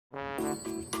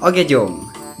Oke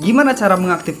Jom, gimana cara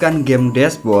mengaktifkan game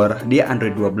dashboard di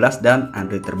Android 12 dan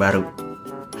Android terbaru?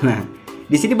 Nah,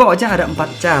 di sini Bang Ojang ada 4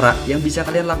 cara yang bisa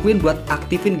kalian lakuin buat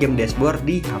aktifin game dashboard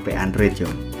di HP Android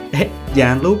Jom.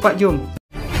 Jangan lupa Jom.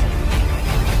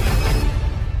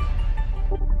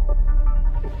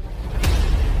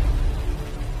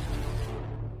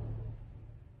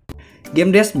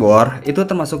 Game dashboard itu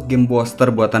termasuk game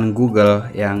booster buatan Google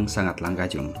yang sangat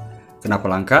langka Jom. Kenapa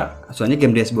langka? Soalnya game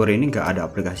dashboard ini nggak ada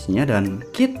aplikasinya dan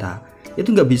kita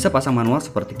itu nggak bisa pasang manual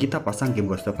seperti kita pasang game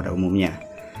booster pada umumnya.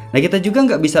 Nah kita juga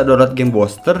nggak bisa download game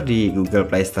booster di Google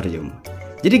Play Store Jom.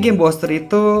 Jadi game booster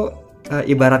itu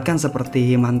ibaratkan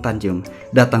seperti mantan Jom.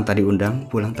 Datang tadi undang,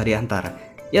 pulang tadi antar.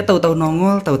 Ya tahu-tahu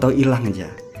nongol, tahu-tahu hilang aja.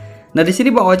 Nah di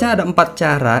sini Bang Ojang ada 4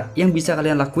 cara yang bisa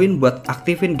kalian lakuin buat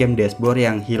aktifin game dashboard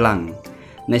yang hilang.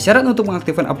 Nah syarat untuk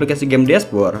mengaktifkan aplikasi game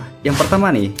dashboard, yang pertama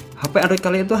nih, HP Android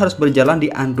kalian itu harus berjalan di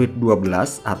Android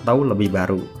 12 atau lebih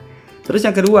baru. Terus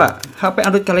yang kedua, HP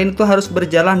Android kalian itu harus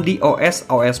berjalan di OS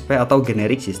OSP atau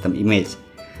Generic System Image.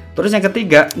 Terus yang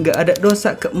ketiga, nggak ada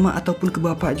dosa ke emak ataupun ke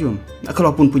bapak Jom. Nah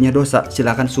kalaupun punya dosa,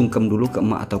 silahkan sungkem dulu ke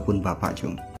emak ataupun bapak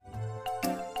Jom.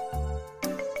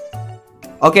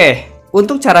 Oke.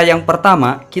 Untuk cara yang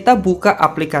pertama, kita buka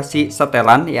aplikasi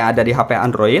setelan yang ada di HP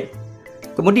Android.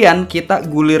 Kemudian kita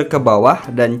gulir ke bawah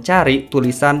dan cari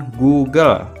tulisan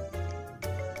Google.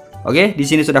 Oke, di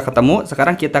sini sudah ketemu.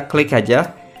 Sekarang kita klik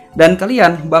aja. Dan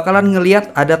kalian bakalan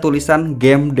ngeliat ada tulisan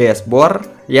game dashboard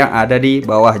yang ada di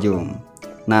bawah Jom.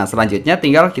 Nah, selanjutnya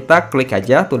tinggal kita klik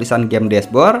aja tulisan game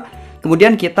dashboard.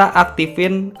 Kemudian kita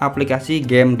aktifin aplikasi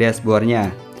game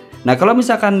dashboardnya. Nah kalau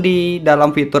misalkan di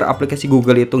dalam fitur aplikasi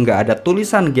Google itu nggak ada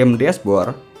tulisan game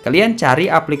dashboard, kalian cari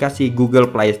aplikasi Google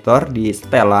Play Store di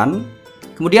setelan,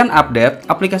 kemudian update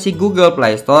aplikasi Google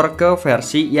Play Store ke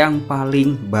versi yang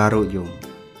paling baru Jom.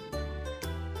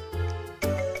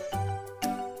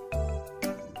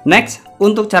 Next,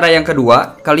 untuk cara yang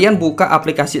kedua, kalian buka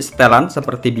aplikasi setelan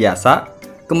seperti biasa,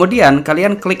 kemudian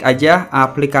kalian klik aja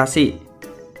aplikasi,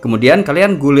 kemudian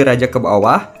kalian gulir aja ke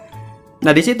bawah.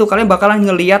 Nah di situ kalian bakalan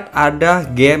ngeliat ada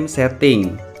game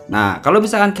setting. Nah kalau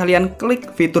misalkan kalian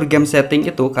klik fitur game setting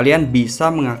itu, kalian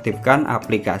bisa mengaktifkan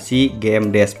aplikasi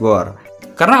game dashboard.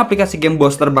 Karena aplikasi game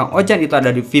booster Bang Ojang itu ada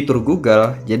di fitur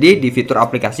Google, jadi di fitur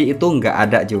aplikasi itu nggak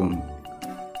ada Jom.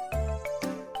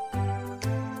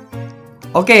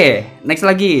 Oke, next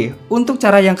lagi. Untuk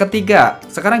cara yang ketiga,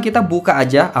 sekarang kita buka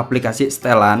aja aplikasi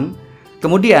setelan,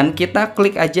 kemudian kita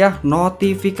klik aja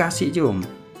notifikasi Jom.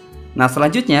 Nah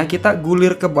selanjutnya kita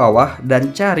gulir ke bawah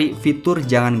dan cari fitur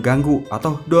jangan ganggu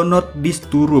atau do not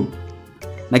disturb.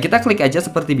 Nah kita klik aja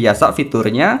seperti biasa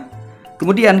fiturnya.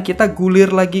 Kemudian kita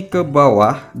gulir lagi ke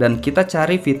bawah dan kita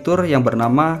cari fitur yang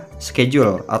bernama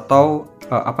schedule atau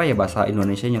apa ya bahasa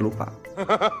Indonesianya lupa.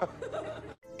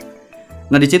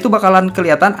 Nah di situ bakalan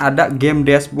kelihatan ada game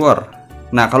dashboard.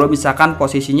 Nah kalau misalkan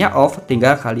posisinya off,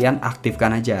 tinggal kalian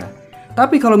aktifkan aja.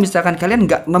 Tapi kalau misalkan kalian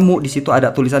nggak nemu di situ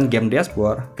ada tulisan game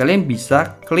dashboard, kalian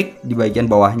bisa klik di bagian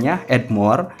bawahnya add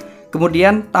more,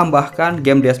 kemudian tambahkan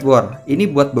game dashboard.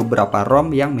 Ini buat beberapa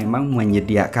ROM yang memang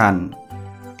menyediakan.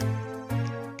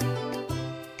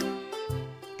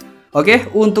 Oke,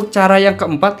 untuk cara yang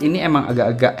keempat ini emang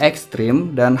agak-agak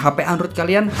ekstrim dan HP Android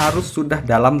kalian harus sudah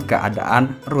dalam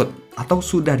keadaan root atau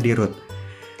sudah di root.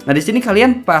 Nah di sini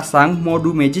kalian pasang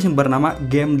mode Magis yang bernama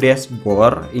Game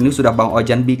Dashboard. Ini sudah Bang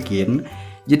Ojang bikin.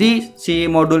 Jadi si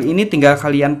modul ini tinggal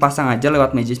kalian pasang aja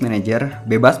lewat Magis Manager.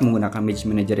 Bebas menggunakan Magis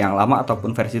Manager yang lama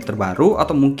ataupun versi terbaru,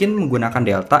 atau mungkin menggunakan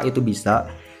Delta itu bisa.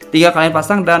 Tinggal kalian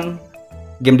pasang dan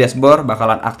Game Dashboard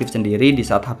bakalan aktif sendiri di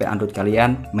saat HP Android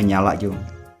kalian menyala Jom.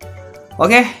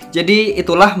 Oke, jadi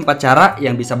itulah 4 cara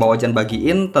yang bisa Bang Ojang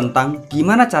bagiin tentang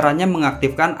gimana caranya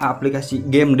mengaktifkan aplikasi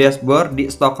game dashboard di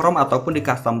stock ROM ataupun di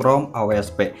custom ROM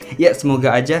OSP. Ya,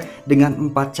 semoga aja dengan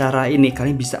 4 cara ini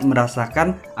kalian bisa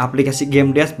merasakan aplikasi game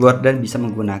dashboard dan bisa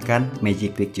menggunakan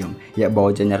Magic Click Jom. Ya,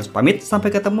 Bang Ojang harus pamit, sampai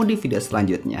ketemu di video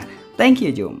selanjutnya. Thank you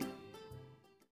Jom.